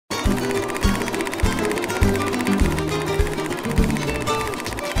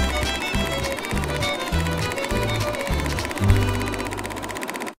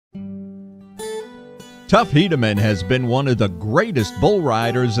Tuff Hedeman has been one of the greatest bull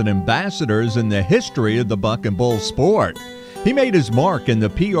riders and ambassadors in the history of the buck and bull sport. He made his mark in the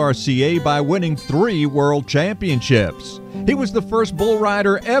PRCA by winning 3 world championships. He was the first bull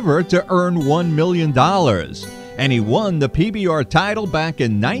rider ever to earn $1 million. And he won the PBR title back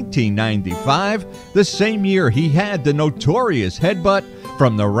in 1995, the same year he had the notorious headbutt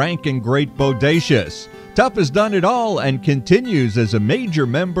from the ranking great Bodacious. Tuff has done it all and continues as a major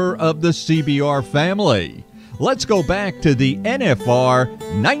member of the CBR family. Let's go back to the NFR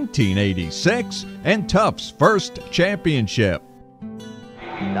 1986 and Tuff's first championship.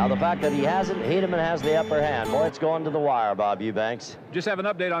 Now the fact that he hasn't, Hedeman has the upper hand. Boy, it's going to the wire, Bob Eubanks. Just have an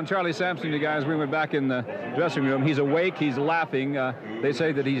update on Charlie Sampson, you guys. We went back in the dressing room. He's awake, he's laughing. They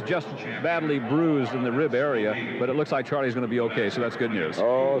say that he's just badly bruised in the rib area, but it looks like Charlie's going to be okay, so that's good news.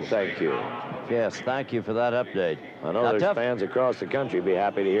 Oh, thank you. Yes, thank you for that update. I know there's fans across the country be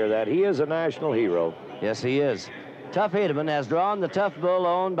happy to hear that. He is a national hero. Yes, he is. Tuff Hedeman has drawn the Tuff bull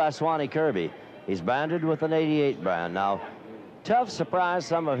owned by Swanee Kirby. He's branded with an 88 brand. Now, Tuff surprised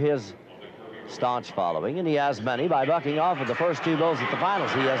some of his staunch following, and he has many by bucking off of the first 2 bulls at the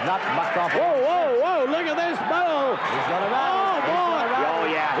finals. He has not bucked off. Whoa, whoa, whoa, look at this bull. He's going to ride it. Oh, boy. Oh,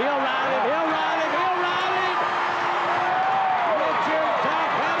 yeah. He'll ride it, he'll ride it, he'll ride it. Richard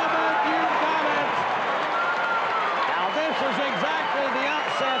Tuff Hedeman, you've got it. Now, this is exactly the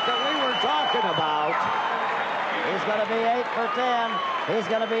upset that we were talking about. He's going to be 8 for 10. He's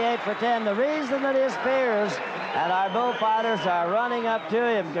going to be 8 for 10. The reason that his peers and our bullfighters are running up to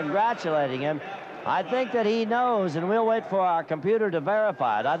him, congratulating him, I think that he knows, and we'll wait for our computer to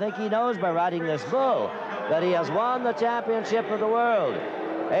verify it, I think he knows by riding this bull that he has won the championship of the world.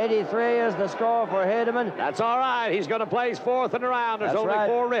 83 is the score for Hedeman. That's all right. He's going to place 4th in the round. There's only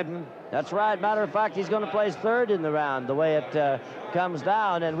 4 ridden. That's right. Matter of fact, he's going to place 3rd in the round, the way it comes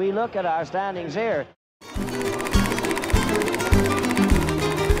down. And we look at our standings here.